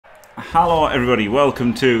Hello everybody,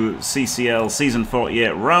 welcome to CCL Season 48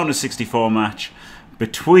 Round of 64 match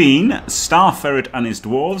between Ferret and his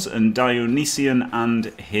Dwarves and Dionysian and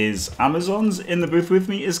his Amazons. In the booth with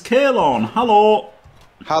me is Caolan. Hello!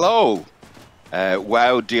 Hello!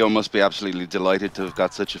 Wow, Dio must be absolutely delighted to have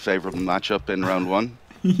got such a favourable matchup in round one.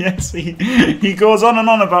 Yes, he goes on and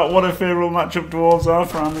on about what a favourable matchup Dwarves are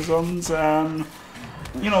for Amazons.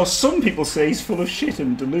 You know, some people say he's full of shit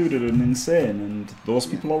and deluded and insane, and those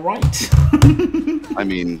people are right. I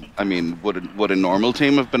mean, would a normal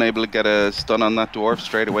team have been able to get a stun on that dwarf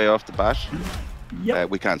straight away off the bat? Yep.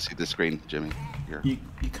 We can't see the screen, Jimmy. You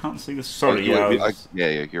can't see the... Sorry,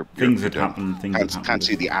 things had happened. Can't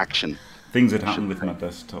see the action. Things had happened with my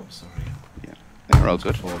desktop, sorry. Yeah, they're all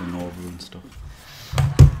good. Falling over and stuff.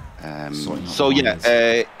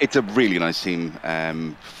 It's a really nice team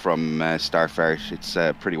from Ferret. It's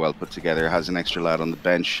pretty well put together. It has an extra lad on the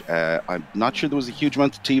bench. I'm not sure there was a huge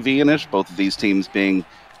amount of TV in it. Both of these teams being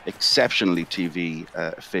exceptionally TV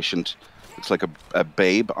efficient. Looks like a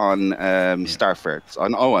babe on Ferret.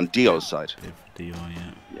 On Dio's side. Dio,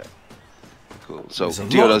 yeah. Cool. So it's a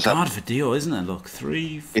Dio lot of card for Dio, isn't it? Look,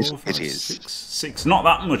 3, 4, 5, it is. 6. Not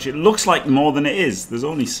that much. It looks like more than it is. There's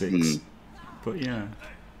only 6. But yeah.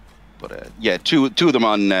 But yeah, two of them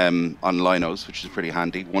on linos, which is pretty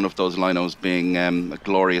handy. One of those linos being a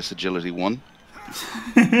glorious agility 1,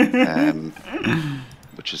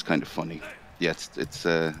 which is kind of funny. Yeah, it's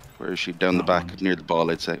where is she? Down the back near the ball,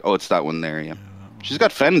 I'd say. Oh, it's that one there. Yeah, she's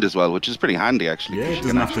got fend as well, which is pretty handy actually. Yeah, it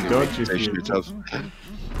doesn't have to dodge if you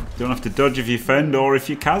don't have to dodge if you fend or if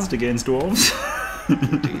you cast against dwarves.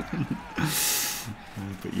 Indeed.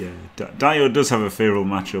 But yeah, Dio does have a favourable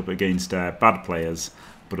matchup against bad players.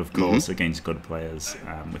 But of course, against good players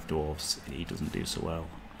with Dwarfs, he doesn't do so well.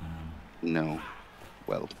 No.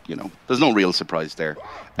 Well, you know, there's no real surprise there.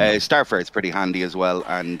 Ferret's pretty handy as well,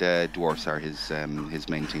 and Dwarfs are his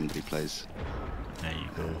main team that he plays. There you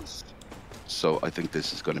go. So I think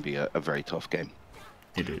this is going to be a very tough game.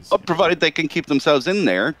 It is. But provided they can keep themselves in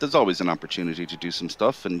there, there's always an opportunity to do some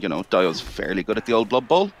stuff. And, you know, Dio's fairly good at the old Blood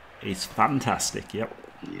Bowl. He's fantastic, yep.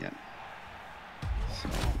 Yeah. So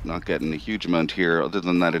not getting a huge amount here, other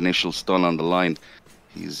than that initial stun on the line.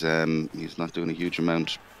 He's not doing a huge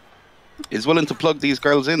amount. He's willing to plug these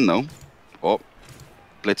girls in though. Oh,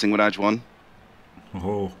 blitzing with edge 1.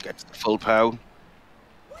 Oh, gets the full pow.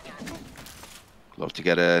 Love to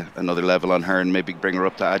get another level on her and maybe bring her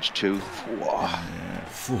up to edge 2. Whoa. Yeah.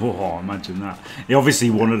 Whoa, imagine that. He obviously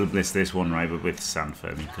wanted to blitz this one, right? But with stand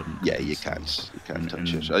firm, he couldn't. Yeah, you can't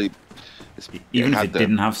touch it. Even if it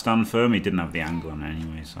didn't have stand firm, he didn't have the angle on it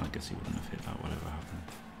anyway, so I guess he wouldn't have hit that, whatever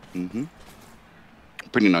happened.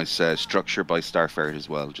 Pretty nice structure by Ferret as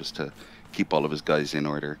well, just to keep all of his guys in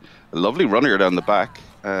order. A lovely runner down the back.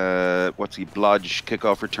 What's he? Blodge,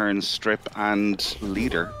 kickoff returns, strip, and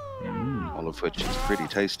leader. All of which is pretty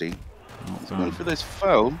tasty. He's going for this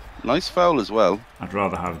foul. Nice foul as well. I'd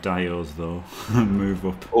rather have Dio's though. Move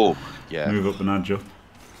up. Oh, yeah. Move up and edge up.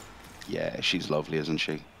 Yeah, she's lovely, isn't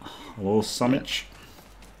she? Hello, Sandwich.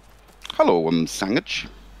 Yeah. Hello, Sandwich.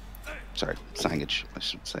 Sorry, Sandwich, I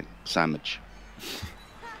should say. Sandwich.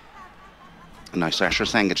 A nice rasher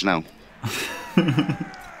sandwich now.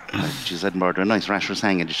 She said more than a nice rasher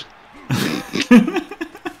sandwich.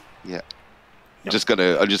 Yeah. I'm just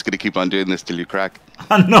gonna keep on doing this till you crack.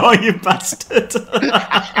 I know, you bastard.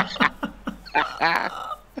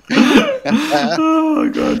 Oh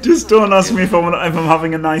god! Just don't ask me if I'm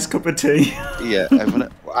having a nice cup of tea. Yeah,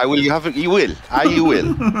 I will. You have it. You will. You will.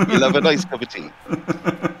 You'll have a nice cup of tea. Yeah.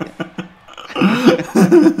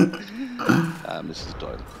 Mrs.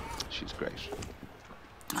 Doyle, she's great.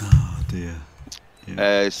 Oh dear.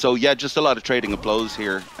 Yeah. So yeah, just a lot of trading of blows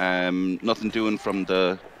here. Nothing doing from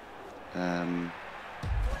the.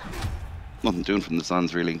 Nothing doing from the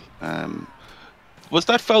Suns really. Was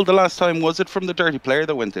that foul the last time? Was it from the dirty player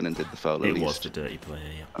that went in and did the foul? It was the dirty player,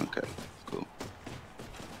 yeah. Okay, cool.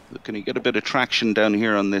 Look, can he get a bit of traction down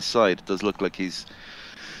here on this side? It does look like he's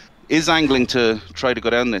angling to try to go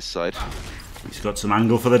down this side. He's got some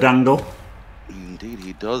angle for the dangle. Indeed,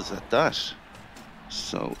 he does at that.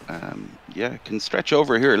 So, yeah, can stretch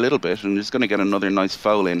over here a little bit, and he's going to get another nice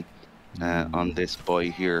foul in on this boy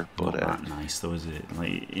here. But not that nice though, is it?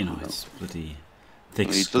 Like, you know, it's bloody. Thick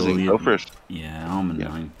he skull, doesn't go for it. Yeah, arm and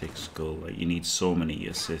 9, thick skull. Like, you need so many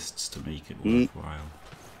assists to make it worthwhile.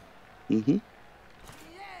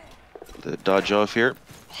 The dodge off here.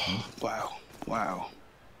 Oh, wow.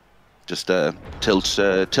 Just a tilt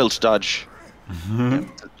dodge. Yeah,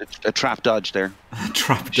 a trap dodge there.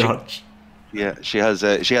 Trap dodge. Yeah, she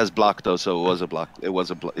has block though, so it was a block. It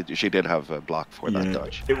was a block. She did have a block for that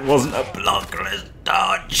dodge. It wasn't a blockless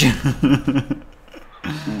dodge.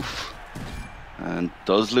 Oof. And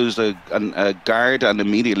does lose a guard and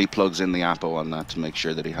immediately plugs in the Apo on that to make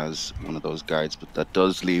sure that he has one of those guards. But that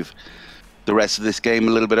does leave the rest of this game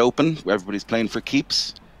a little bit open. Everybody's playing for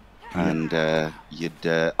keeps, and I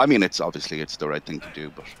mean, it's the right thing to do,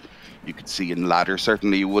 but you could see in ladder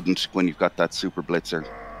certainly you wouldn't when you've got that super blitzer.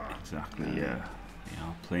 Exactly. Yeah.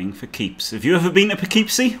 Playing for keeps. Have you ever been to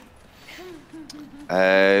Poughkeepsie?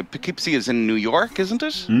 Poughkeepsie is in New York, isn't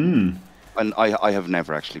it? Mm. And I have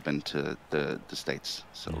never actually been to the States,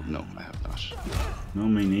 so no, I have not. No,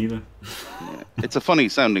 me neither. Yeah. It's a funny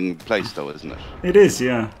sounding place though, isn't it? It is,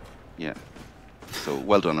 yeah. Yeah. So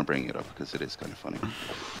well done on bringing it up, because it is kind of funny.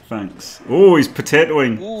 Thanks. Oh, he's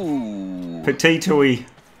potatoing. Ooh. Potatoey.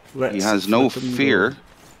 He has no fear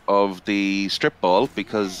of the strip ball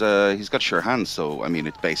because he's got sure hands, so I mean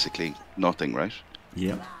it's basically nothing, right?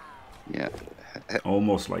 Yeah. Yeah.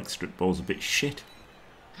 Almost like strip ball's a bit shit.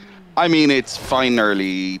 I mean it's fine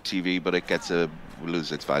early TV, but it will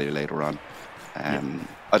lose its value later on.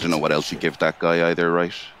 I don't know what else you give that guy either,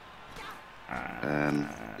 right?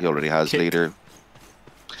 He already has kick. leader.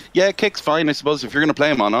 Yeah, kick's fine, I suppose, if you're going to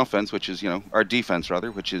play him on offense, which is, or defense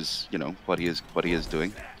rather, which is, what he is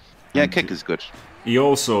doing. Yeah, kick is good. He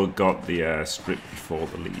also got the strip before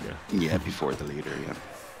the leader. Yeah, before the leader, yeah.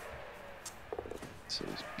 So,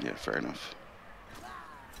 yeah, fair enough.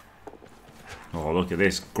 Oh, look at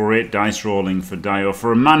this. Great dice rolling for Dio.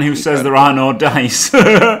 For a man who says there are no dice,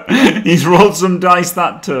 he's rolled some dice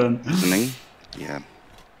that turn. Isn't he? Yeah.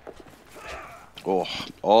 Oh,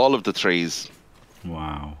 all of the threes.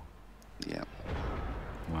 Wow. Yeah.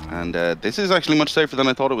 Wow. And this is actually much safer than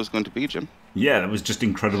I thought it was going to be, Jim. Yeah, that was just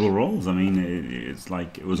incredible rolls. I mean, it's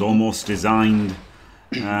like it was almost designed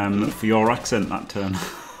for your accent that turn.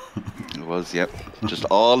 It was, yep. Just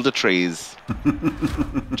all the trees.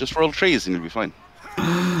 Just roll trees and you'll be fine.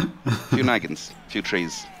 A few naggins, a few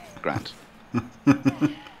trees. Grand.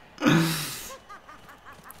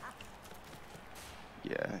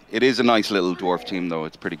 Yeah, it is a nice little dwarf team, though.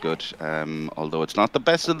 It's pretty good. Although it's not the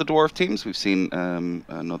best of the dwarf teams. We've seen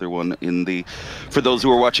another one in the... For those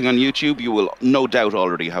who are watching on YouTube, you will no doubt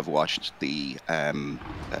already have watched the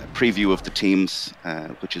preview of the teams,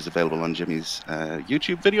 which is available on Jimmy's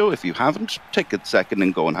YouTube video. If you haven't, take a second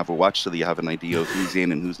and go and have a watch so that you have an idea of who's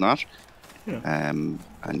in and who's not. Yeah.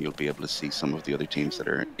 And you'll be able to see some of the other teams that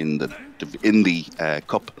are in the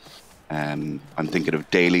cup. I'm thinking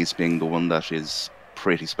of Daly's being the one that is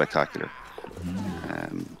pretty spectacular.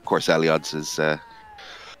 Of course, Eliod's is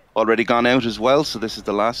already gone out as well, so this is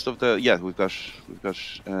the last of the. Yeah, we've got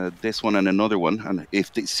this one and another one, and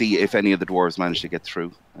see if any of the dwarves manage to get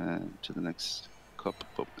through to the next cup.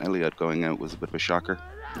 But Eliod going out was a bit of a shocker.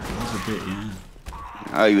 It was a bit, yeah.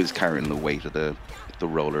 I was carrying the weight of the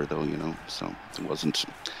roller, though, so it wasn't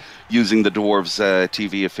using the dwarves'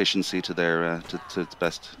 TV efficiency to their to its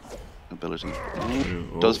best ability.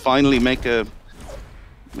 Does finally make a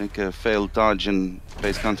failed dodge and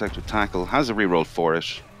base contact with tackle. Has a reroll for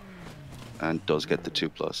it, and does get the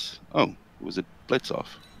 2+. Oh, it was a blitz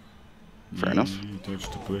off. Fair enough. He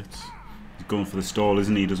dodged the blitz. He's going for the stall,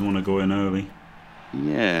 isn't he? He doesn't want to go in early.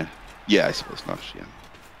 Yeah, I suppose not. Yeah,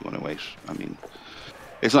 you want to wait. I mean,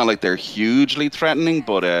 it's not like they're hugely threatening,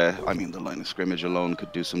 but I mean, the line of scrimmage alone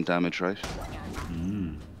could do some damage, right?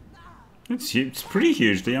 It's huge. It's pretty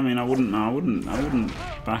huge. I mean, I wouldn't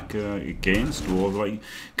back against dwarves, like,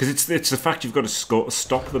 because it's the fact you've got to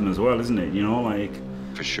stop them as well, isn't it? Like,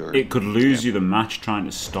 for sure, it could lose you the match trying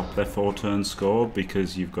to stop their 4-turn score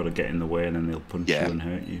because you've got to get in the way and then they'll punch you and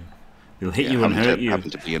hurt you. They'll hit you and hurt you.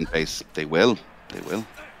 Happen to be in base, they will.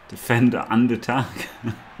 Defend and attack.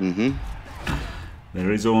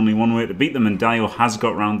 There is only one way to beat them, and Dio has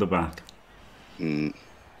got round the back.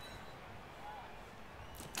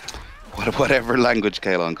 Whatever language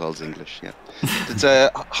Caolan calls English, yeah. It's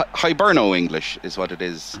Hiberno English is what it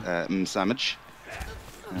is, Msamage,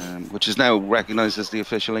 which is now recognised as the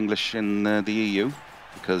official English in the EU,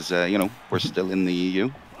 because, we're still in the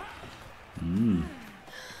EU.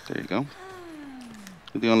 There you go.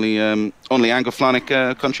 The only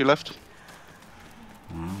Anglophonic country left.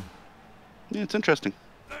 Wow. Yeah, it's interesting.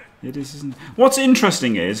 It is, isn't it? What's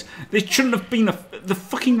interesting is, they shouldn't have been the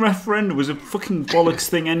fucking referendum was a fucking bollocks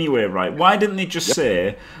thing anyway, right? Why didn't they just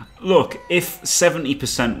say, look, if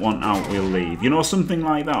 70% want out, we'll leave? Something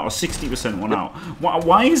like that, or 60% want out.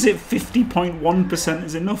 Why is it 50.1%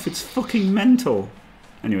 is enough? It's fucking mental.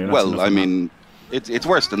 Anyway, that's I mean, It's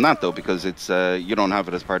worse than that though, because it's you don't have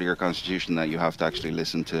it as part of your constitution that you have to actually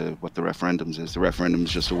listen to what the referendums is. The referendum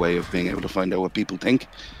is just a way of being able to find out what people think.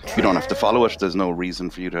 You don't have to follow it. There's no reason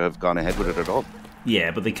for you to have gone ahead with it at all.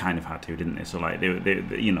 Yeah, but they kind of had to, didn't they? So like they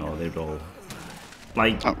you know, they'd all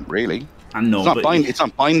like. Not really. I know, it's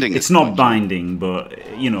not binding. It's not binding,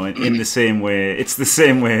 but you know, in the same way, it's the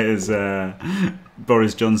same way as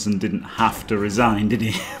Boris Johnson didn't have to resign, did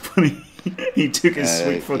he? But he took his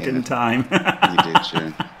sweet fucking time. He did,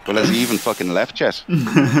 yeah. Well, has he even fucking left yet?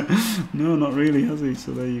 No, not really, has he?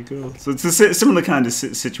 So there you go. So it's a similar kind of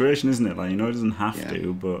situation, isn't it? Like, you know, he doesn't have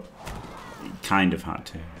to, but he kind of had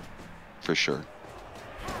to. For sure.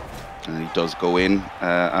 And he does go in,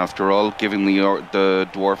 after all, giving the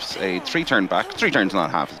Dwarfs a 3-turn back. 3 turns not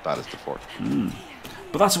half as bad as the 4.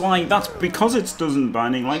 But that's because it doesn't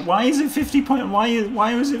binding. Like, why is it 50 point? Why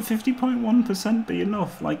is it 50.1% be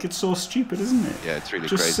enough? Like, it's so stupid, isn't it? Yeah, it's really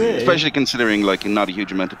crazy. Especially considering like not a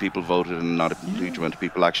huge amount of people voted and not a huge amount of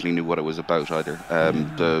people actually knew what it was about either.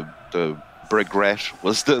 The regret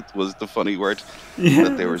was the funny word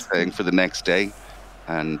that they were saying for the next day,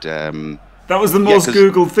 and that was the most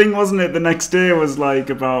Googled thing, wasn't it? The next day was like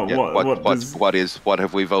about what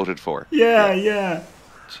have we voted for? Yeah.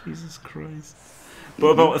 Jesus Christ. But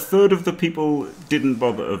about a third of the people didn't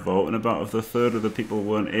bother to vote, and about a third of the people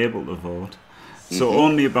weren't able to vote. So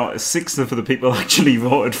only about a sixth of the people actually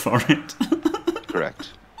voted for it.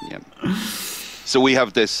 Correct. Yeah. So we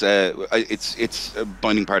have this. It's a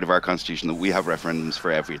binding part of our constitution that we have referendums for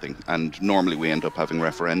everything, and normally we end up having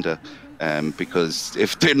referenda, because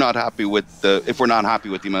if we're not happy with the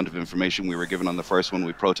amount of information we were given on the first one,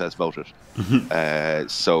 we protest voted.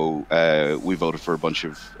 So we voted for a bunch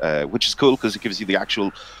of, which is cool because it gives you the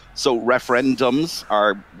actual. So referendums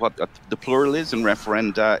are what the plural is, and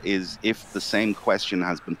referenda is if the same question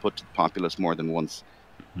has been put to the populace more than once.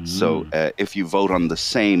 So if you vote on the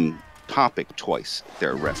same topic twice,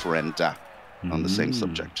 they're referenda on the same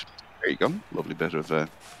subject. There you go, lovely bit of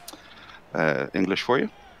English for you.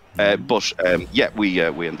 But we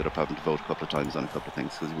ended up having to vote a couple of times on a couple of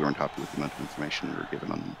things because we weren't happy with the amount of information we were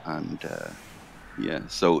given on,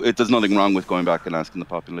 and so there's nothing wrong with going back and asking the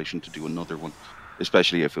population to do another one,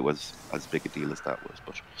 especially if it was as big a deal as that was.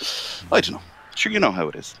 But I don't know. Sure, you know how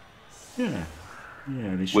it is. Yeah.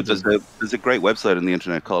 Well, there's a great website on the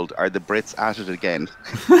internet called "Are the Brits at it again?"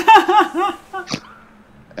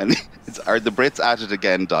 And it's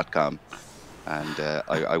arethebritsatitagain.com, and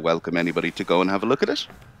I welcome anybody to go and have a look at it.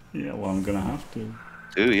 Yeah, well, I'm gonna have to.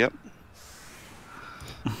 Yep.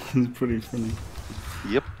 It's pretty funny.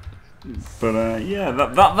 Yep. But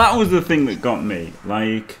that was the thing that got me.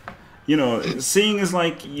 Like, you know, seeing as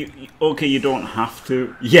like you don't have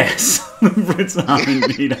to. Yes, the Brits are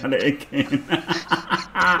indeed at it again.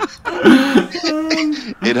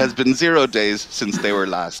 It has been 0 days since they were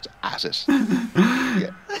last at it.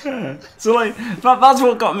 Yeah. So like that's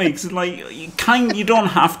what got me. Cause like you don't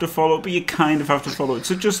have to follow it, but you kind of have to follow it.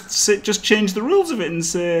 So just change the rules of it and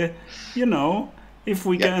say, you know, if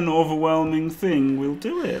we get an overwhelming thing, we'll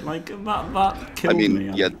do it. Like that killed me.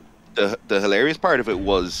 Yeah. The hilarious part of it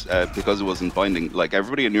was because it wasn't binding. Like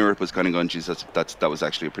everybody in Europe was kind of going, "Geez, that was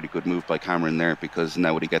actually a pretty good move by Cameron there," because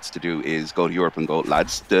now what he gets to do is go to Europe and go,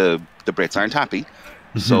 "Lads, the Brits aren't happy,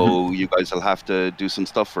 so you guys will have to do some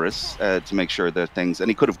stuff for us to make sure that things." And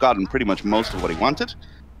he could have gotten pretty much most of what he wanted,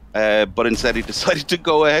 but instead he decided to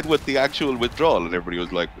go ahead with the actual withdrawal, and everybody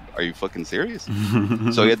was like, "Are you fucking serious?"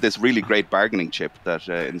 So he had this really great bargaining chip that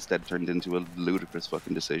instead turned into a ludicrous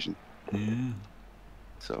fucking decision. Yeah.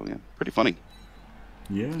 So yeah, pretty funny.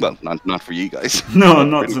 Yeah. Well, not for you guys. No,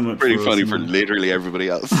 not so much. Pretty funny for literally everybody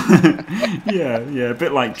else. yeah, a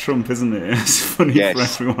bit like Trump, isn't it? It's funny for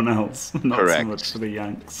everyone else, not Correct. so much for the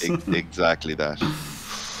Yanks. Exactly that.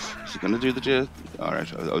 Is he going to do the? All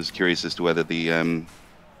right. I was curious as to whether the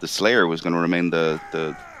Slayer was going to remain the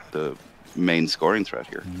main scoring threat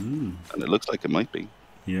here, and it looks like it might be.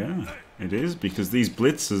 Yeah, it is, because these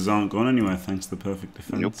blitzers aren't going anywhere thanks to the perfect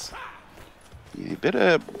defense. Nope. Yeah, a bit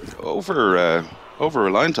over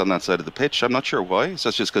reliant on that side of the pitch. I'm not sure why. So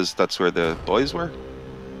that's just because that's where the boys were.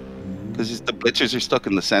 Because the blitzers are stuck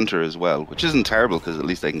in the center as well, which isn't terrible because at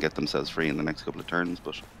least they can get themselves free in the next couple of turns.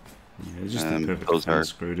 But yeah, it's just the perfect defense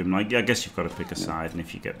screwed him. Like, I guess you've got to pick a side, and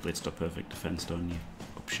if you get blitzed or perfect defense, don't you?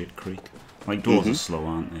 Up shit creek. Like, Dwarfs are slow,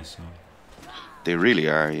 aren't they? So they really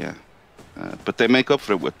are, yeah. But they make up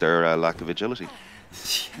for it with their lack of agility.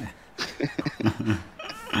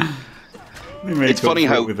 They make it's funny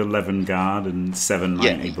how with 11 guard and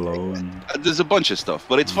 790 blow. And there's a bunch of stuff,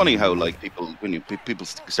 but it's funny how like people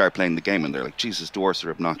start playing the game and they're like, Jesus, Dwarfs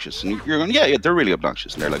are obnoxious, and you're going, yeah, they're really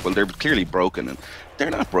obnoxious, and they're like, well, they're clearly broken, and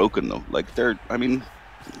they're not broken though. Like they're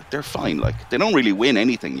fine. Like they don't really win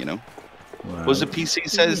anything, you know. Well, Was the PC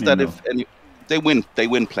says that if they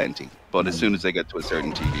win plenty, but as soon as they get to a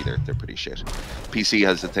certain TV, they're pretty shit. PC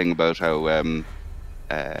has the thing about how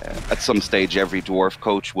at some stage every dwarf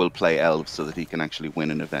coach will play elves so that he can actually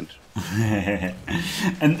win an event.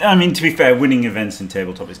 And I mean, to be fair, winning events in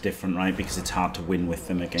tabletop is different, right? Because it's hard to win with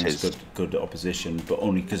them against good opposition, but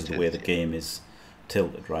only because of the way the game is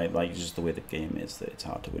tilted, right? Like just the way the game is that it's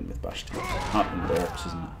hard to win with bash teams. Hard to win with orcs,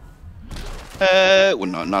 isn't it?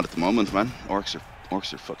 Well, not at the moment, man. Orcs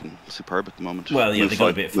are fucking superb at the moment. Well, yeah, they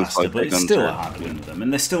got a bit faster, but it's still hard to win with them.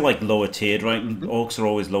 And they're still like lower tiered, right? And orcs are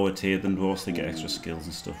always lower tiered than dwarves. They get extra skills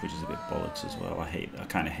and stuff, which is a bit bollocks as well. I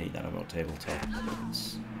kind of hate that about tabletop.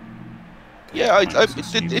 Yeah,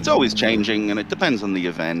 it's always changing, and it depends on the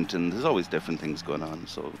event, and there's always different things going on.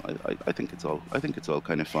 So I think it's all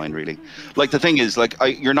kind of fine, really. Like the thing is, like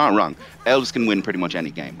you're not wrong. Elves can win pretty much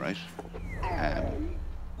any game, right?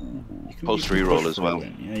 Post reroll as well.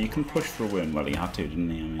 Yeah, you can push for a win. Well, he had to, didn't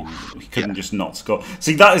he? I mean, he couldn't just not score.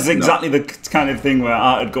 See, that is exactly the kind of thing where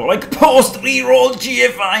Art would go like post reroll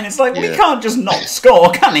GFI, and it's like, well, he can't just not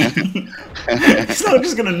score, can he? He's not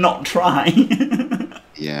just gonna not try.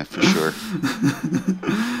 Yeah, for sure.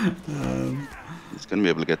 He's gonna be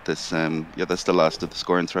able to get this. Yeah, that's the last of the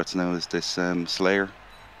scoring threats now. Is this Slayer?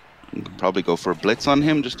 You could probably go for a blitz on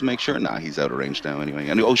him just to make sure. Nah, he's out of range now anyway.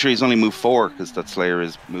 And oh, sure, he's only moved 4 because that Slayer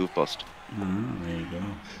is move bust. There you go.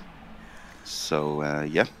 So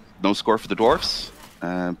yeah, no score for the Dwarfs.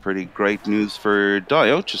 Pretty great news for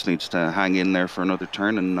Dio. Just needs to hang in there for another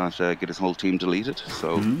turn and not get his whole team deleted.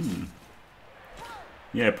 So.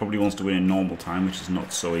 Yeah, probably wants to win in normal time, which is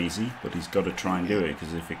not so easy, but he's got to try and do it,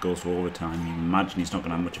 because if it goes for overtime, you imagine he's not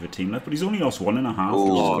going to have much of a team left, but he's only lost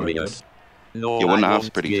 1.5, which is No, yeah, 1.5 is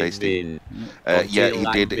pretty tasty. Yeah, he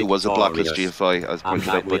did. It was a blockless GFI, as pointed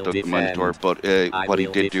out by Dr. Monitor, but what he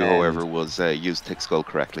did do, however, was use Thick Skull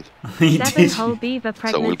correctly. He did. Whole beaver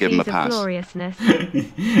So we'll give him a pass.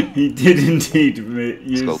 He did indeed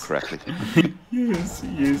use Skull correctly.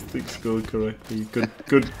 use Thick Skull correctly.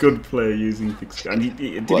 Good player using Thick Skull. And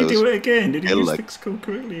did he do it again? Did he use Thick Skull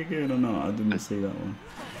correctly again or not? I didn't see that one.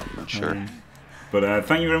 I'm not sure. But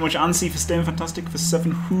thank you very much, Ansi, for staying fantastic for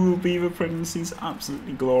 7 whole beaver pregnancies.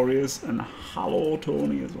 Absolutely glorious. And hello,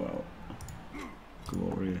 Tony, as well.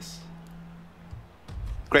 Glorious.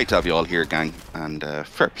 Great to have you all here, gang. And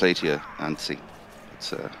fair play to you, Ansi.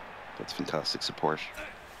 That's fantastic support.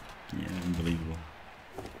 Yeah, unbelievable.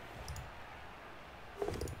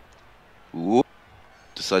 Ooh.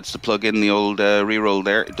 Decides to plug in the old reroll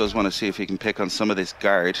there. It does want to see if he can pick on some of this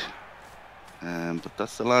guard. But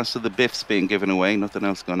that's the last of the biffs being given away. Nothing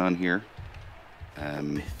else going on here.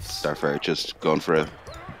 Starfire just going for a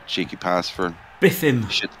cheeky pass for Biff him.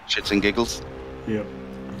 Shits and giggles. Yep.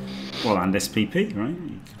 Well, and SPP, right?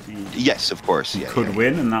 Yes, of course. He could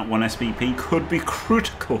win, and that one SPP could be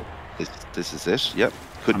critical. This is it. Yep.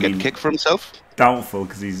 Could get kicked for himself. Doubtful,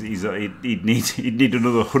 because he'd need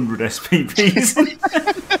another 100 SPPs.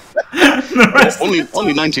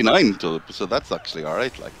 only 99, so that's actually all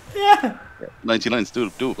right. Like, yeah, 99 is still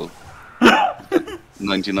doable.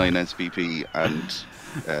 99 SPP and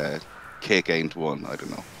cake ain't one. I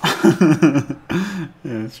don't know.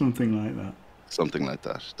 Yeah, something like that. Something like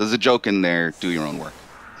that. There's a joke in there. Do your own work.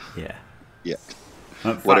 Yeah. Yeah.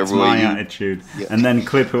 That's my attitude. Yeah. And then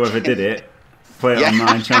clip whoever did it. Play it on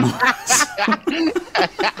my channel.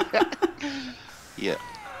 Yeah.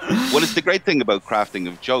 Well, it's the great thing about crafting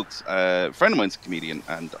of jokes. A friend of mine's a comedian,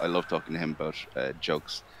 and I love talking to him about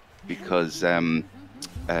jokes because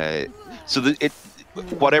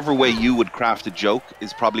whatever way you would craft a joke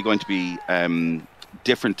is probably going to be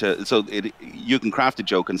different to. So you can craft a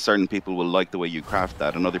joke, and certain people will like the way you craft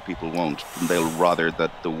that, and other people won't. And they'll rather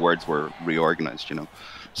that the words were reorganized, you know.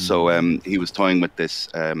 So he was toying with this.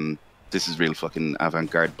 This is real fucking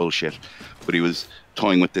avant-garde bullshit, but he was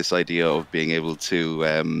toying with this idea of being able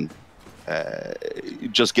to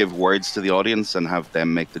just give words to the audience and have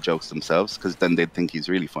them make the jokes themselves, because then they'd think he's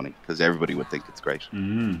really funny, because everybody would think it's great.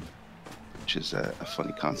 Which is a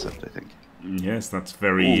funny concept, I think. Yes, that's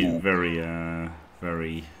very,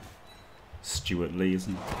 very Stuart Lee,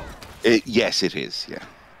 isn't it? Yes, it is, yeah.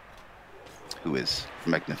 Who is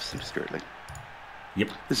magnificent Stuart Lee. Yep.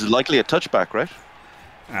 This is likely a touchback, right?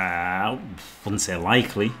 I wouldn't say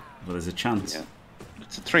likely, but there's a chance. Yeah.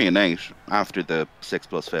 It's a 3 and 8 after the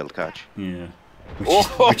 6+ failed catch. Yeah.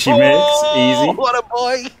 Which he makes easy. What a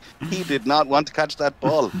boy! He did not want to catch that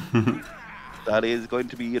ball. That is going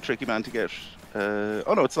to be a tricky man to get.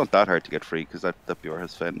 Oh no, it's not that hard to get free because that Bjor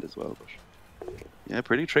has fend as well. But yeah,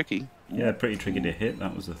 pretty tricky. Yeah, pretty tricky to hit.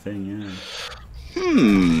 That was the thing.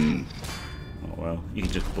 Yeah. Oh well, you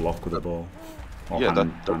can just block with the ball. Or Yeah,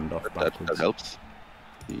 hand off backwards. that helps.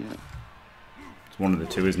 Yeah. It's one of the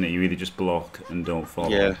two, isn't it? You either just block and don't follow,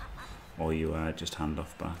 Yeah. or you just hand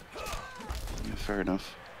off back. Yeah, fair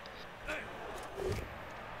enough.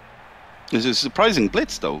 It's a surprising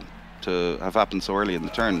blitz, though, to have happened so early in the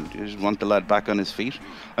turn. You just want the lad back on his feet.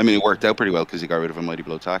 I mean, it worked out pretty well because he got rid of a mighty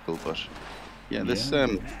blow tackle, but yeah, this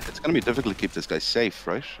it's going to be difficult to keep this guy safe,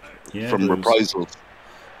 right? Yeah, from reprisals.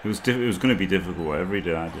 It was going to be difficult whatever he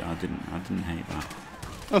did. I didn't hate that.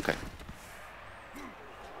 Okay.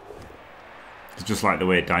 It's just like the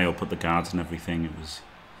way Dio put the guards and everything. It was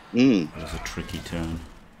a tricky turn.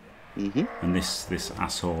 And this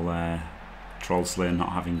asshole Troll Slayer not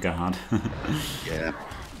having guard. Yeah.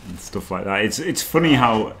 And stuff like that. It's funny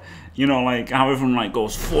how, you know, like how everyone like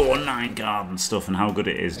goes 4-9 guard and stuff, and how good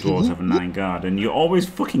it is Dwarves have a 9 guard, and you always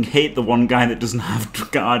fucking hate the one guy that doesn't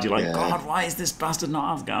have guard. You're like, God, why is this bastard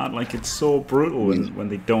not have guard? Like, it's so brutal when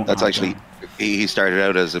they don't. That's have actually guard. He started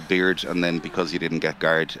out as a beard, and then because he didn't get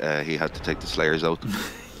guard, he had to take the Slayer's oath.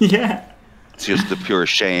 Yeah. It's just the pure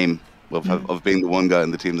shame of being the one guy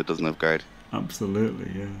in the team that doesn't have guard.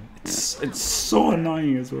 Absolutely, yeah. It's so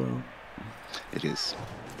annoying as well. It is.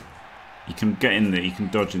 You can get in there, you can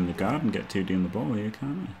dodge in the guard and get 2D in the ball here,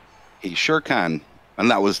 can't you? He sure can.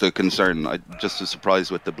 And that was the concern. I just was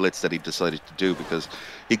surprised with the blitz that he decided to do, because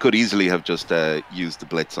he could easily have just used the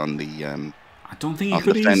blitz on the I don't think he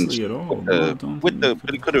could easily at all. But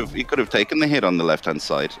he could have taken the hit on the left hand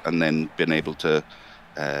side and then been able to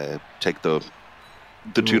take the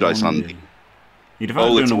 2 dice on the. You'd have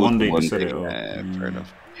had to do a 1D to set it up. Fair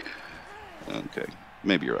enough. Okay,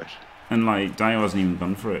 maybe you're right. And like Dio hasn't even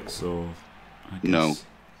gone for it, so I guess, no.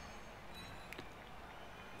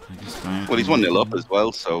 Well, he's 1-0 up as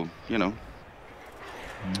well, so you know,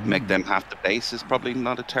 make them half the base is probably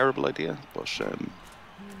not a terrible idea. But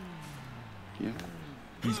yeah,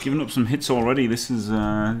 he's given up some hits already. This is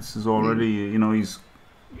already you know, he's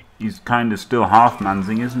kind of still half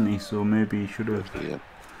manzing, isn't he? So maybe he should have. Yeah.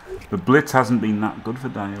 The blitz hasn't been that good for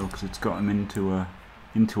Dio because it's got him into a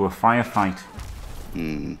firefight.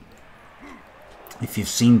 If you've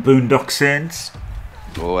seen Boondock Saints.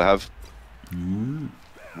 Oh, I have.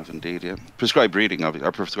 Have indeed, yeah. Prescribed reading,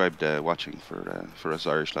 or prescribed watching for us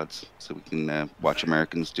Irish lads, so we can watch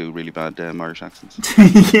Americans do really bad Irish accents.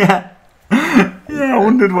 Yeah. Yeah, I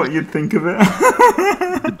wondered what you'd think of it.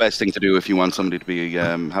 The best thing to do if you want somebody to be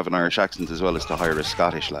have an Irish accent as well is to hire a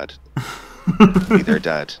Scottish lad. Be their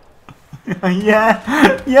dad.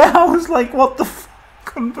 Yeah, yeah. I was like, what the fuck?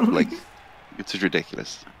 Like, it's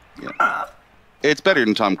ridiculous. Yeah. It's better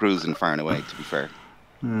than Tom Cruise in Far and Away, to be fair,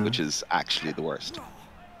 which is actually the worst.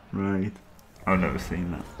 Right. I've never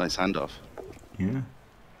seen that. Nice handoff. Yeah.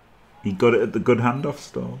 He got it at the good handoff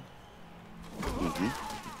store.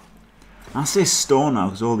 I say store now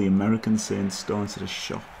because all the Americans say store instead of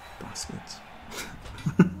shop. Bastards.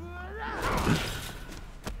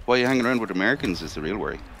 Why are you hanging around with Americans is the real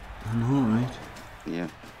worry. I know, right? Yeah.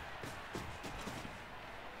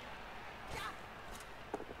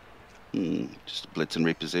 Just blitz and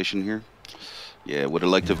reposition here. Yeah, would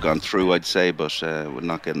have liked to have gone through, I'd say, but with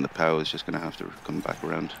not getting the power, he's just going to have to come back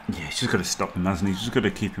around. Yeah, he's just got to stop him, hasn't he? He's just got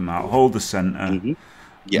to keep him out. Hold the centre.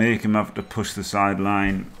 Make him have to push the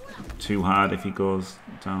sideline too hard if he goes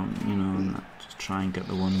down, you know, and just try and get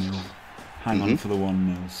the 1-0. Hang on for the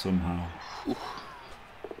 1-0 somehow.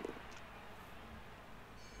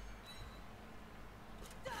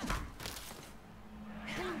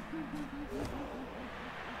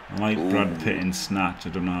 I like Brad Pitt in Snatch. I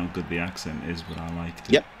don't know how good the accent is, but I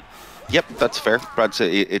liked it. Yep, that's fair. Brad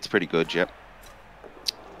said it's pretty good, yep.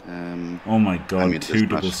 Oh my god, I mean, 2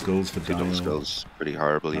 double skulls for Dio. 2 double skulls, pretty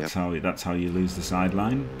horrible, That's how you lose the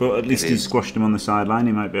sideline. But at least he squashed him on the sideline.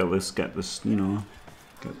 He might be able to get this, you know.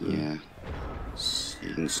 You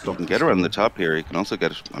can get around the top here. He can also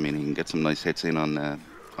get, I mean, he can get some nice hits in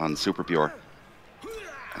on Super Pure,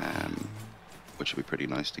 which would be pretty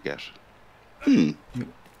nice to get.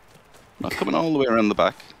 Not coming all the way around the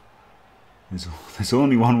back. There's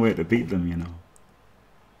only one way to beat them, you know.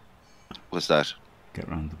 What's that? Get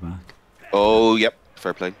round the back. Oh, yep.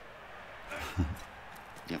 Fair play.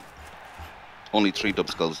 Yep. Only 3 double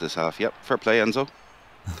skulls this half. Yep. Fair play, Enzo.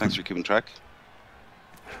 Thanks for keeping track.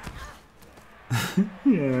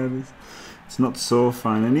 Yeah, it's not so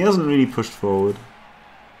fine. And he hasn't really pushed forward.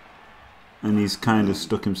 And he's kind of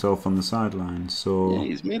stuck himself on the sidelines. So yeah,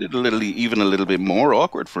 he's made it even a little bit more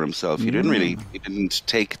awkward for himself. He didn't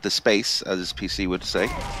take the space, as PC would say.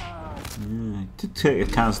 Yeah, he did take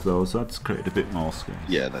a Kaz though, so that's created a bit more space.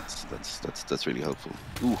 Yeah, that's really helpful.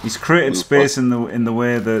 Ooh, he's created space in the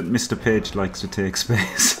way that Mr. Page likes to take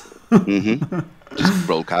space. Just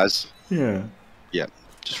roll Kaz. Yeah. Yeah.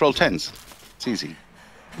 Just roll 10s. It's easy.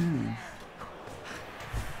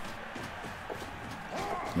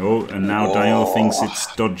 Oh, and now Dio thinks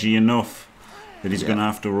it's dodgy enough that he's going to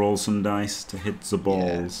have to roll some dice to hit the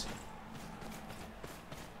balls.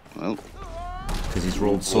 Yeah. Well, because he's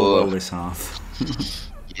rolled so well this half.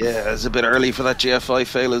 Yeah, it's a bit early for that GFI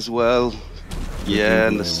fail as well. Yeah,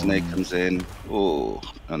 and the snake comes in. Oh,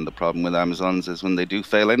 and the problem with Amazons is when they do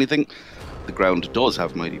fail anything, the ground does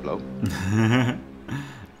have Mighty Blow.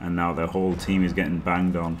 And now their whole team is getting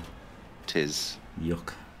banged on. Tis.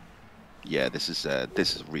 Yuck. Yeah, this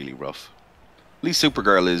is really rough. At least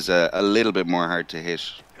Supergirl is a little bit more hard to hit,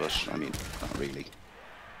 but I mean, not really.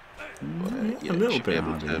 But, a little bit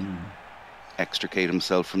harder. Extricate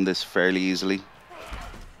himself from this fairly easily.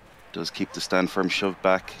 Does keep the stand firm shoved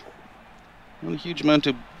back. Not a huge amount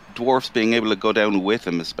of Dwarfs being able to go down with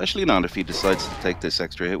him, especially not if he decides to take this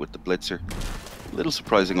extra hit with the Blitzer. A little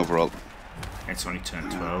surprising overall. It's only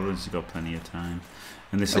turn 12, he's got plenty of time.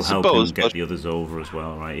 And this will help him get the others over as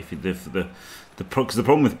well, right? Because the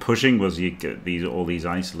problem with pushing was you get all these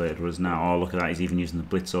isolated, whereas now, oh look at that, he's even using the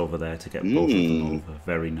Blitz over there to get both of them over.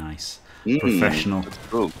 Very nice. Professional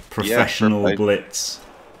Blitz.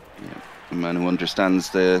 Yeah. A man who understands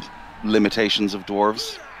the limitations of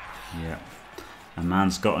dwarves. Yeah. A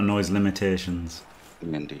man's got to know his limitations.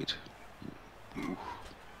 Indeed. Ooh.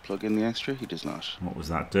 Plug in the extra? He does not. What was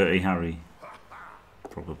that? Dirty Harry?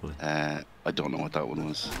 Probably. I don't know what that one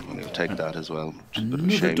was. I'm going to take that as well.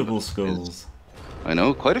 Another double skulls. I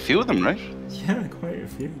know, quite a few of them, right? Yeah, quite a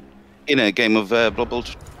few. In a game of Blood Bowl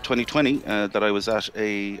 2020 that I was at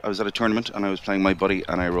a tournament and I was playing my buddy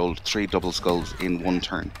and I rolled 3 double skulls in 1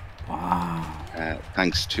 turn. Wow.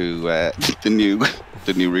 Thanks to the new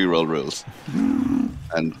reroll rules.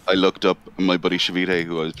 And I looked up and my buddy Shavite,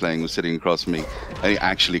 who I was playing, was sitting across from me, and he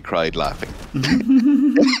actually cried laughing.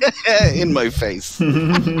 In my face.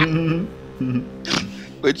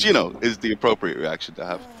 Which, you know, is the appropriate reaction to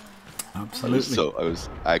have. Absolutely. So I was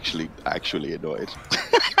actually annoyed.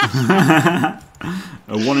 A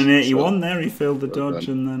 1 in 81 there, he failed the dodge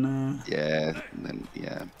and then...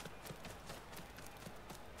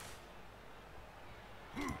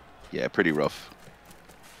 Yeah, pretty rough.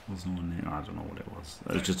 Was no one there? I don't know what it was.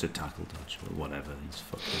 It was just a tackle dodge or whatever. He's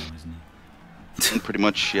fucked him, isn't he? Pretty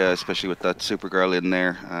much, yeah, especially with that Supergirl in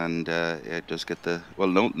there. And it does get the... Well,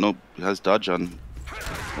 no, it has dodge on...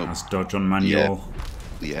 Well, has dodge on manual.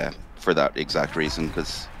 Yeah, for that exact reason,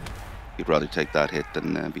 because he'd rather take that hit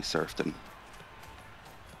than be surfed. And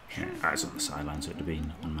yeah, that's on the sideline, so it'd have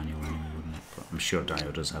been on manual anyway, wouldn't it? But I'm sure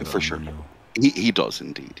Dio does have it for on sure. manual. He does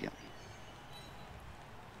indeed, yeah.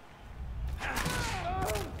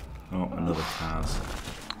 Oh, another Kaz.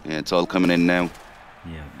 Yeah, it's all coming in now.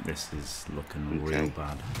 Yeah, this is looking real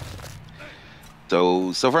bad.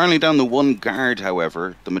 So far only down to 1 guard,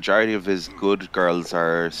 however. The majority of his good girls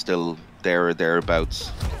are still there or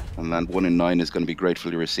thereabouts. And that 1 in 9 is going to be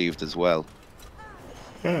gratefully received as well.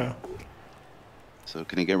 Yeah. So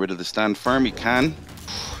can he get rid of the stand firm? He can.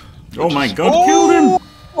 Oh my god, killed him!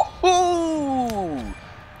 Oh!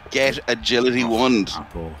 Get agility 1.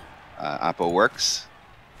 Apo works.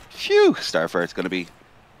 Phew! Starfire's going to be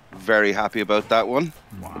very happy about that one.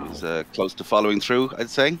 Wow. He's close to following through, I'd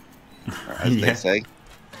say. Or as they say.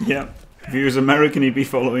 Yeah. If he was American, he'd be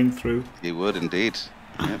following through. He would indeed.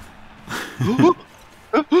 Yeah.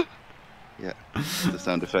 Yeah. The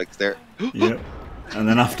sound effects there. Yeah. And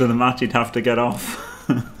then after the match, he'd have to get off.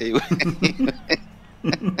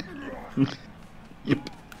 Yep.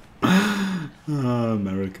 Oh,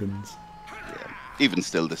 Americans. Even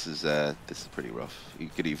still, this is pretty rough. You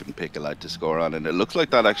could even pick a lad to score on, and it looks like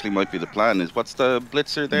that actually might be the plan. What's the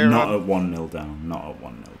blitzer there? Not at 1-0 down. Not at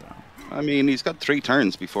 1-0 down. I mean, he's got 3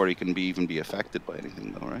 turns before he can even be affected by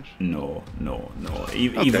anything, though, right? No.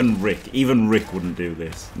 Even Rick wouldn't do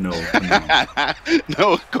this. No.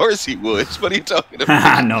 No, of course he would. What are you talking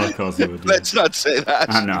about? No, of course he would. Let's not say that.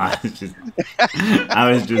 No,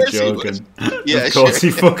 I was just joking. Yeah, of course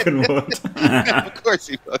he fucking would. Of course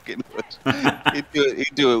he fucking would.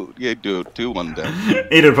 He'd do it 2-1 down.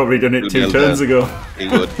 He'd have probably done it 2 turns ago. He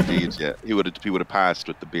would indeed, yeah. He would have passed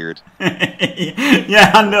with the beard.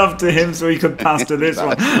 Yeah, hand off to him so he could pass to this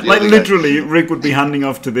one. Like literally, Rick would be handing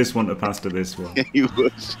off to this one to pass to this one. He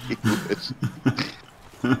would.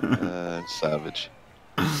 Savage.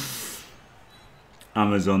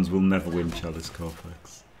 Amazons will never win Chalice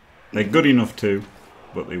Cortex. They're good enough to,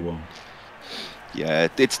 but they won't. Yeah,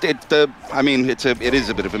 it is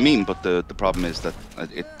a bit of a meme, but the problem is that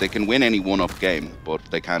they can win any one-up game, but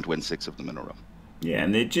they can't win 6 of them in a row. Yeah,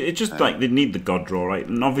 and it's just like they need the god draw, right?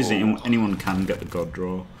 And obviously anyone can get the god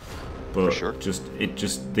draw, but sure.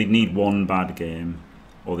 they need one bad game,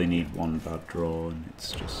 or they need one bad draw, and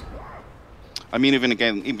it's just. I mean, even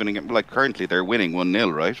again, like currently they're winning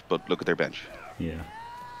 1-0, right? But look at their bench. Yeah.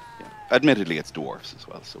 Admittedly, it's Dwarfs as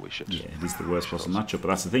well, so we should. Yeah, it is the worst possible matchup, but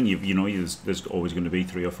that's the thing. There's always going to be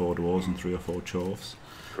 3 or 4 Dwarves and 3 or 4 Chorfs.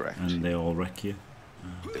 Correct. And they all wreck you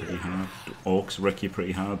pretty hard. Orcs wreck you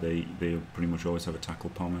pretty hard. They pretty much always have a tackle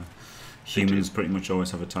pommer. Humans pretty much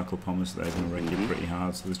always have a tackle pommer, so they're going to wreck you pretty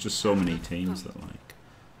hard. So there's just so many teams that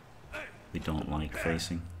they don't like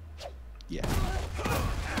facing. Yeah.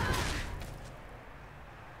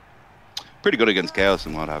 Pretty good against Chaos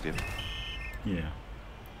and what have you. Yeah.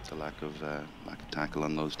 The lack of tackle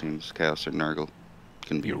on those teams, Chaos or Nurgle,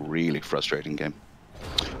 can be a really frustrating game.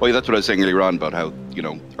 Well, yeah, that's what I was saying earlier on about how,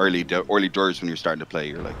 early doors when you're starting to play,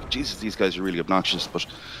 you're like, Jesus, these guys are really obnoxious, but,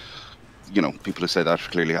 people who say that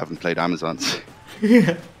clearly haven't played Amazons.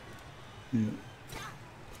 Yeah.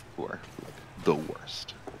 Who are, the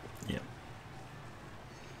worst. Yeah.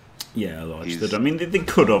 Yeah, I mean, they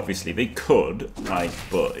could, but it's unlikely, isn't it?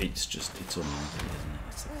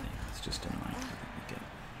 It's the thing, it's just unlikely.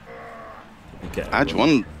 Edge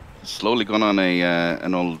one slowly gone on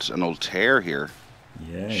an old tear here.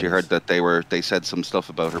 Yeah. She heard that they said some stuff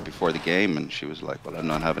about her before the game, and she was like, "Well, I'm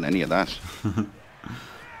not having any of that."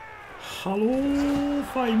 Hello,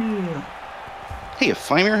 Fimir. Hey, if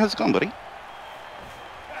Fimir has gone, buddy.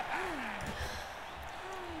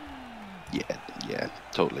 Yeah,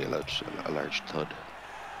 totally a large thud.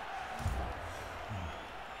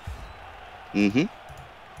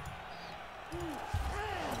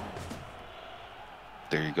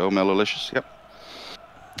 There you go, Mellowlicious. Yep.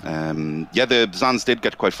 The Zons did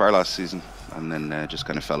get quite far last season, and then just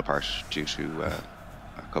kind of fell apart due to a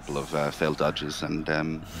couple of failed dodges and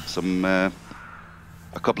a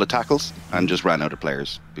couple of tackles, and just ran out of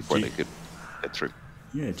players before they could get through.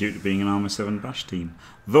 Yeah, due to being an Armour 7 Bash team.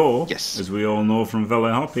 Though, as we all know from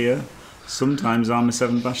Vela Hop here, sometimes Armour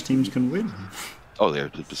 7 Bash teams can win. Oh,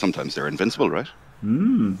 sometimes they're invincible, right?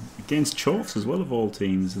 Against Chorfs as well, of all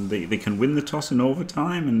teams, and they can win the toss in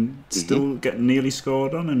overtime and still get nearly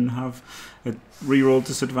scored on and have a reroll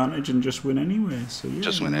disadvantage and just win anyway. So yeah,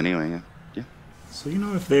 just win anyway. Yeah. So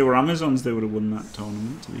if they were Amazons, they would have won that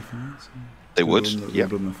tournament. To be fair, so they would. They would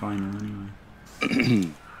have won the final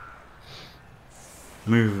anyway.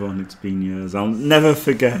 Move on. It's been years. I'll never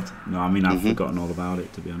forget. No, I mean I've forgotten all about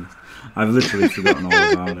it. To be honest, I've literally forgotten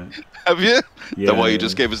all about it. Have you? Yeah. That's why you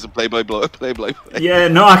just gave us the play-by-play. Yeah,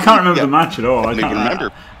 no, I can't remember the match at all. I can't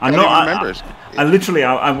remember. I remember it. I literally,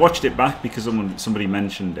 I watched it back because somebody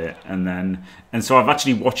mentioned it, and so I've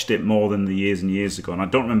actually watched it more than the years and years ago, and I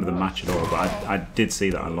don't remember the match at all. But I did see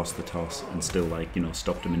that I lost the toss and still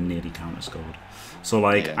stopped him and nearly counter-scored. So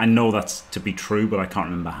I know that's to be true, but I can't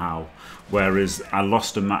remember how. Whereas I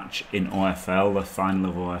lost a match in OFL, the final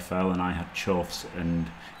of OFL, and I had Chorfs, and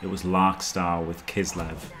it was Larkstar with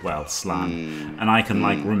Kislev, well, Slan, and I can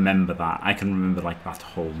remember that. I can remember that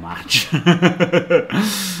whole match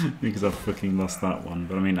because I fucking lost that one.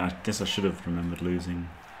 But I mean, I guess I should have remembered losing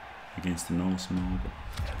against the Norse more, but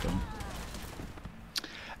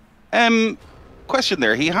I don't. Question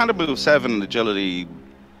there. He had a move 7 agility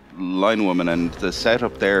line woman, and the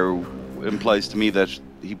setup there implies to me that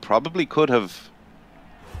he probably could have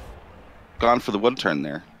gone for the one turn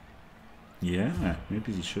there. Yeah,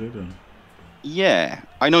 maybe he should have done. Yeah,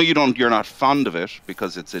 I know you're not fond of it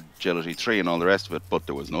because it's agility 3 and all the rest of it, but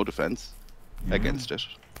there was no defense against it.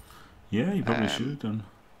 Yeah, you probably should have done.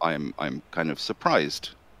 I'm kind of surprised.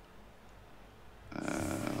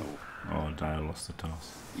 Dyer lost the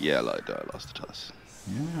toss. Yeah, Dyer lost the toss.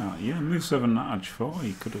 Yeah, move 7 edge 4.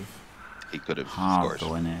 He could have scored.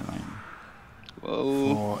 Though, innit?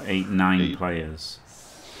 Whoa. 4, 8, 9 players.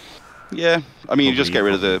 Yeah, I mean, you just get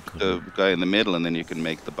rid of the guy in the middle, and then you can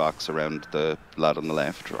make the box around the lad on the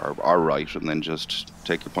left or right, and then just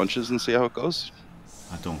take your punches and see how it goes.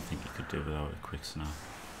 I don't think you could do without a quick snap.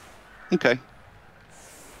 Okay.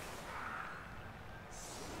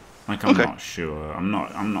 I'm not sure. I'm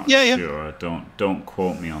not sure. Don't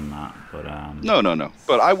quote me on that. But No.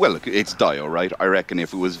 But it's Dio, right? I reckon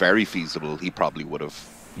if it was very feasible, he probably would have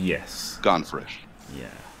gone for it. Yeah.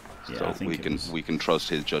 So I think we can trust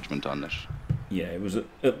his judgment on it. Yeah, it was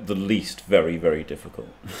at the least very, very difficult.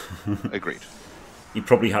 Agreed. You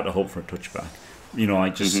probably had to hope for a touchback.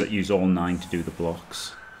 Just use all 9 to do the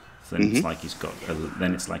blocks So then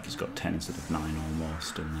it's like he's got 10 instead of 9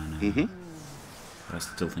 almost, and then I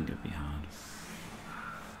still think it'd be hard.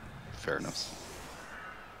 Fair enough.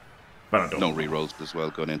 But I don't. No rerolls as well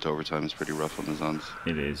going into overtime is pretty rough on his ons.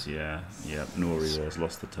 It is, yeah. No rerolls,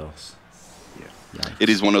 lost the toss. Yeah. It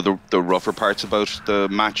is one of the rougher parts about the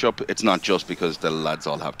matchup. It's not just because the lads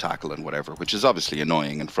all have tackle and whatever, which is obviously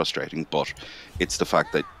annoying and frustrating, but it's the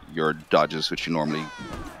fact that your dodges, which you normally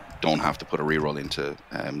don't have to put a reroll into,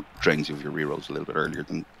 drains you of your rerolls a little bit earlier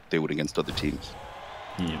than they would against other teams.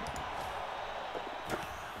 Yeah.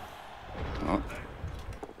 Oh.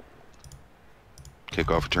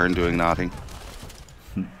 Kick-off return doing nothing.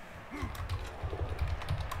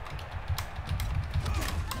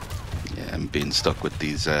 And being stuck with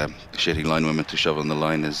these shitty line women to shove on the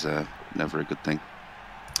line is never a good thing.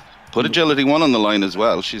 Put Agility 1 on the line as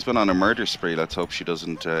well. She's been on a murder spree. Let's hope she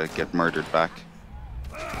doesn't get murdered back.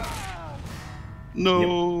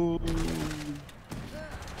 No.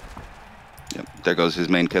 Yep. There goes his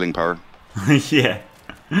main killing power. Yeah.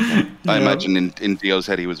 I imagine in Dio's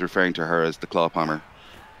head he was referring to her as the claw palmer.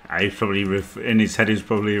 I probably in his head he's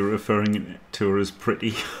probably referring to her as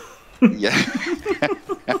pretty. Yeah.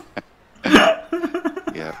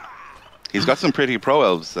 Yeah. He's got some pretty pro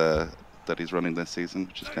elves that he's running this season,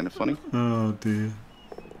 which is kind of funny. Oh dear.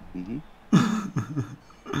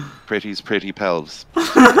 Pretty's pretty pelves.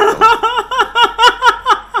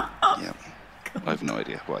 Yeah. I have no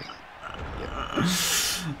idea why. Yeah.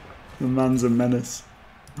 The man's a menace.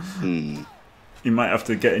 He might have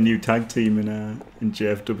to get a new tag team in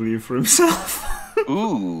JFW for himself.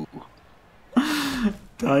 Ooh.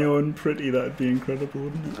 Dio and Pretty, that'd be incredible,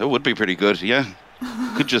 wouldn't it? It would be pretty good, yeah.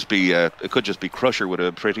 It could just be Crusher with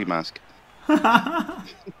a pretty mask. Oh,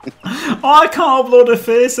 I can't upload her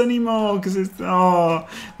face anymore because it's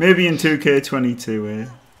maybe in 2K22, eh?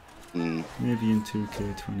 Maybe in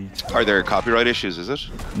 2K22. Are there copyright issues? Is it?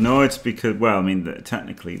 No, it's because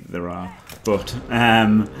technically there are, but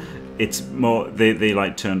it's more they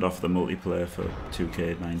like turned off the multiplayer for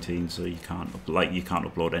 2K19, so you can't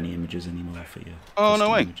upload any images anymore for your. Oh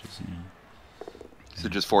no way! Images, yeah. So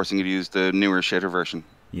just forcing you to use the newer shader version.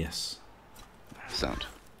 Yes. Sound.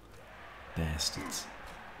 Bastards.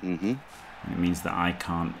 Mm-hmm. And it means that I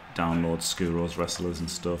can't download Skuro's wrestlers and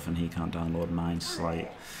stuff, and he can't download mine. So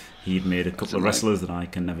like, he'd made a couple of wrestlers that I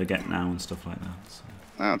can never get now and stuff like that. So.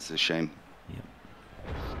 That's a shame. Yep.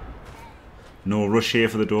 No rush here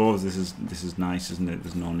for the Dwarves. This is nice, isn't it?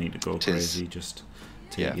 There's no need to go crazy. Just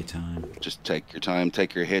take your time. Just take your time.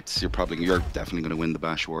 Take your hits. You're definitely going to win the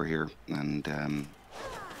Bash War here, and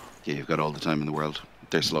yeah, you've got all the time in the world.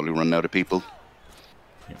 They're slowly running out of people.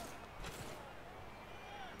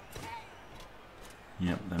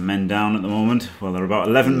 Yep, they're men down at the moment. Well, they're about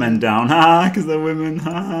 11 men down. Because they're women.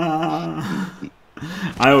 I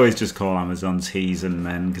always just call Amazons he's and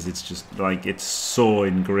men because it's just like it's so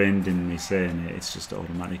ingrained in me saying it. It's just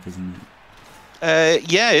automatic, isn't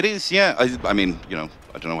it? Yeah, it is. Yeah, I mean, I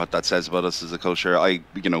don't know what that says about us as a culture. I'm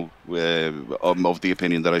of the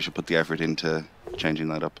opinion that I should put the effort into changing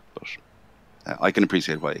that up, but I can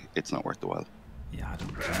appreciate why it's not worth the while. Yeah, I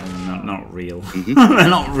don't. Not real. They're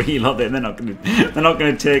not real, are they? They're not going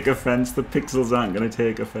to take offense. The pixels aren't going to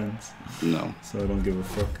take offense. No. So I don't give a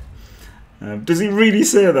fuck. Does he really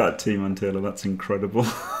say that, T-Man Taylor? That's incredible.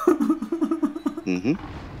 That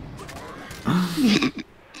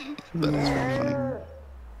is very funny.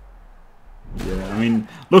 Yeah, I mean,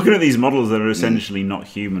 looking at these models, they're essentially not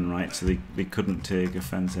human, right? So they couldn't take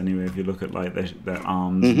offense anyway. If you look at like their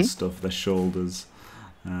arms and stuff, their shoulders.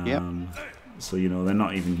 So they're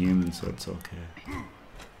not even human, so it's okay.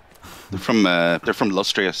 They're from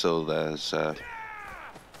Lustria, so there's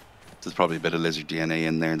probably a bit of lizard DNA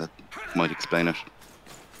in there that might explain it.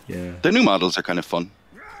 Yeah. The new models are kind of fun.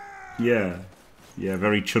 Yeah,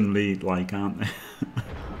 very Chun-Li like, aren't they?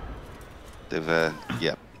 They've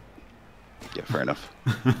yeah, fair enough.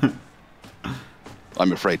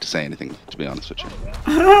 I'm afraid to say anything, to be honest with you,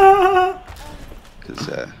 because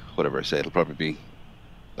whatever I say, it'll probably be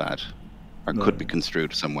bad. Or could be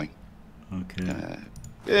construed some way. Okay.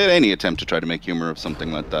 Any attempt to try to make humor of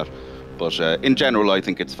something like that. But in general, I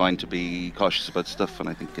think it's fine to be cautious about stuff, and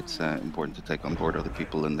I think it's important to take on board other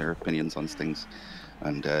people and their opinions on things.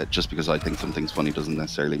 And just because I think something's funny doesn't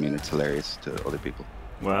necessarily mean it's hilarious to other people.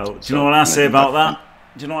 Well, do you know what I say about that?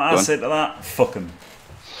 Do you know what I say to that? Fuck 'em.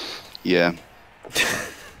 Yeah.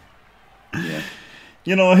 Yeah.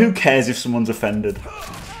 Who cares if someone's offended?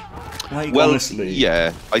 Like, well, honestly.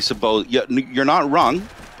 Yeah, I suppose. Yeah, you're not wrong,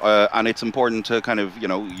 and it's important to kind of, you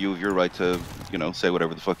have your right to, say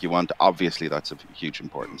whatever the fuck you want. Obviously, that's of huge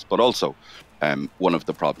importance. But also, one of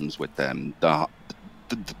the problems with the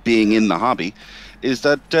being in the hobby, is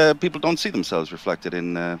that people don't see themselves reflected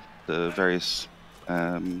in the various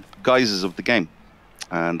guises of the game,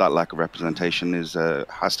 and that lack of representation has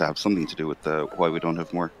to have something to do with why we don't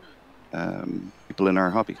have more people in our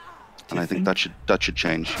hobby. And I think that should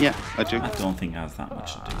change. Yeah, I do. I don't think it has that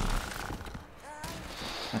much to do.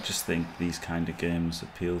 I just think these kind of games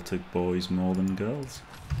appeal to boys more than girls.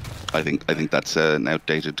 I think that's an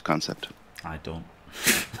outdated concept. I don't.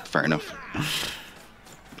 Fair enough.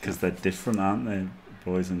 Because they're different, aren't they?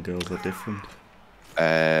 Boys and girls are different.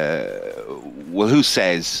 Well, who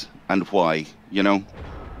says and why? You know.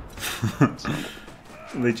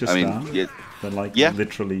 They just are. Yeah, they're like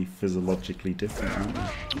literally physiologically different, aren't they?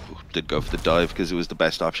 Did go for the dive because it was the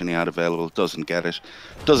best option he had available. Doesn't get it.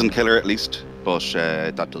 Doesn't kill her at least, but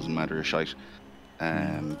that doesn't matter a shite.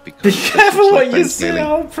 Because be careful what you say.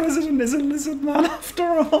 Our president is a lizard man after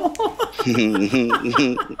all.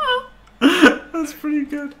 That's pretty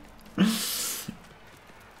good.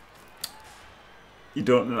 You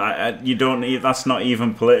don't. That's not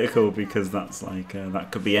even political because that's like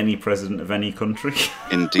that could be any president of any country.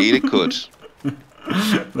 Indeed, it could.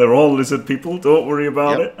 They're all lizard people. Don't worry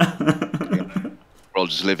about it. We're all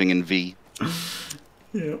just living in V.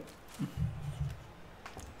 Yep.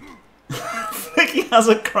 He has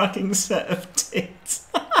a cracking set of tits.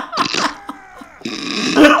 I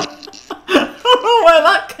don't know where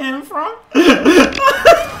that came from.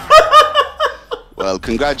 Well,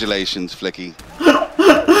 congratulations, Flicky.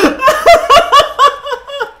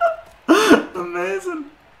 Amazing.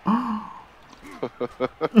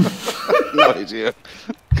 No idea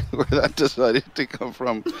where that decided to come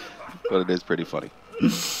from, but it is pretty funny.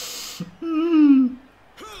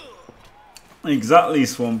 Exactly,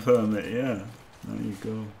 Swamp Hermit, yeah. There you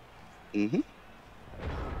go. Mm-hmm.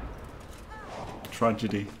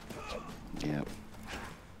 Tragedy. Yeah.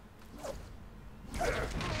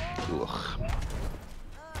 Ugh.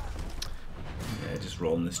 Yeah, just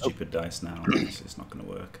rolling the stupid dice now. It's not going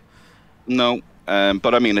to work. No,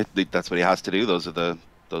 but I mean, that's what he has to do. Those are the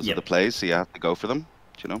plays, so you have to go for them.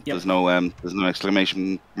 You know, there's no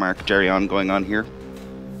exclamation mark Jerry on going on here.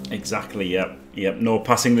 Exactly. Yep. No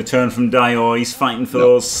passing the turn from Dio. He's fighting for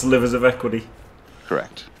those slivers of equity.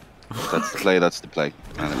 Correct. That's the play. That's the play.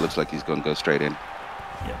 And it looks like he's going to go straight in.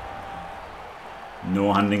 Yep.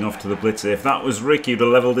 No handing off to the blitzer. If that was Rick, he'd have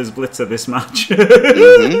levelled his blitzer this match.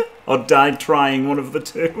 Or died trying, one of the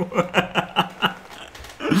two.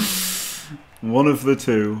 One of the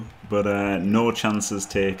two. But no chances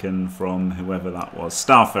taken from whoever that was.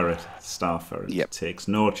 Star Ferret takes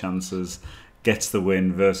no chances. Gets the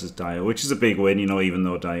win versus Dio, which is a big win, you know, even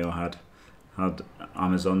though Dio had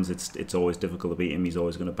Amazons, it's always difficult to beat him. He's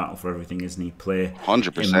always going to battle for everything, isn't he? Play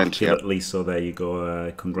 100%, immaculately, so there you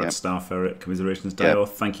go. Congrats, Star Ferret. Commiserations, Dio.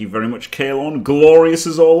 Thank you very much, Caolan. Glorious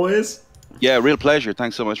as always. Yeah, real pleasure.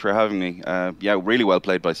 Thanks so much for having me. Yeah, really well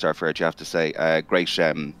played by Star Ferret, you have to say.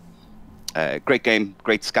 Great game,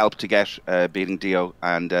 great scalp to get, beating Dio,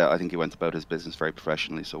 and I think he went about his business very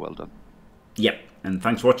professionally, so well done. Yep. And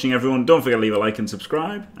thanks for watching, everyone. Don't forget to leave a like and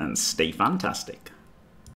subscribe, and stay fantastic.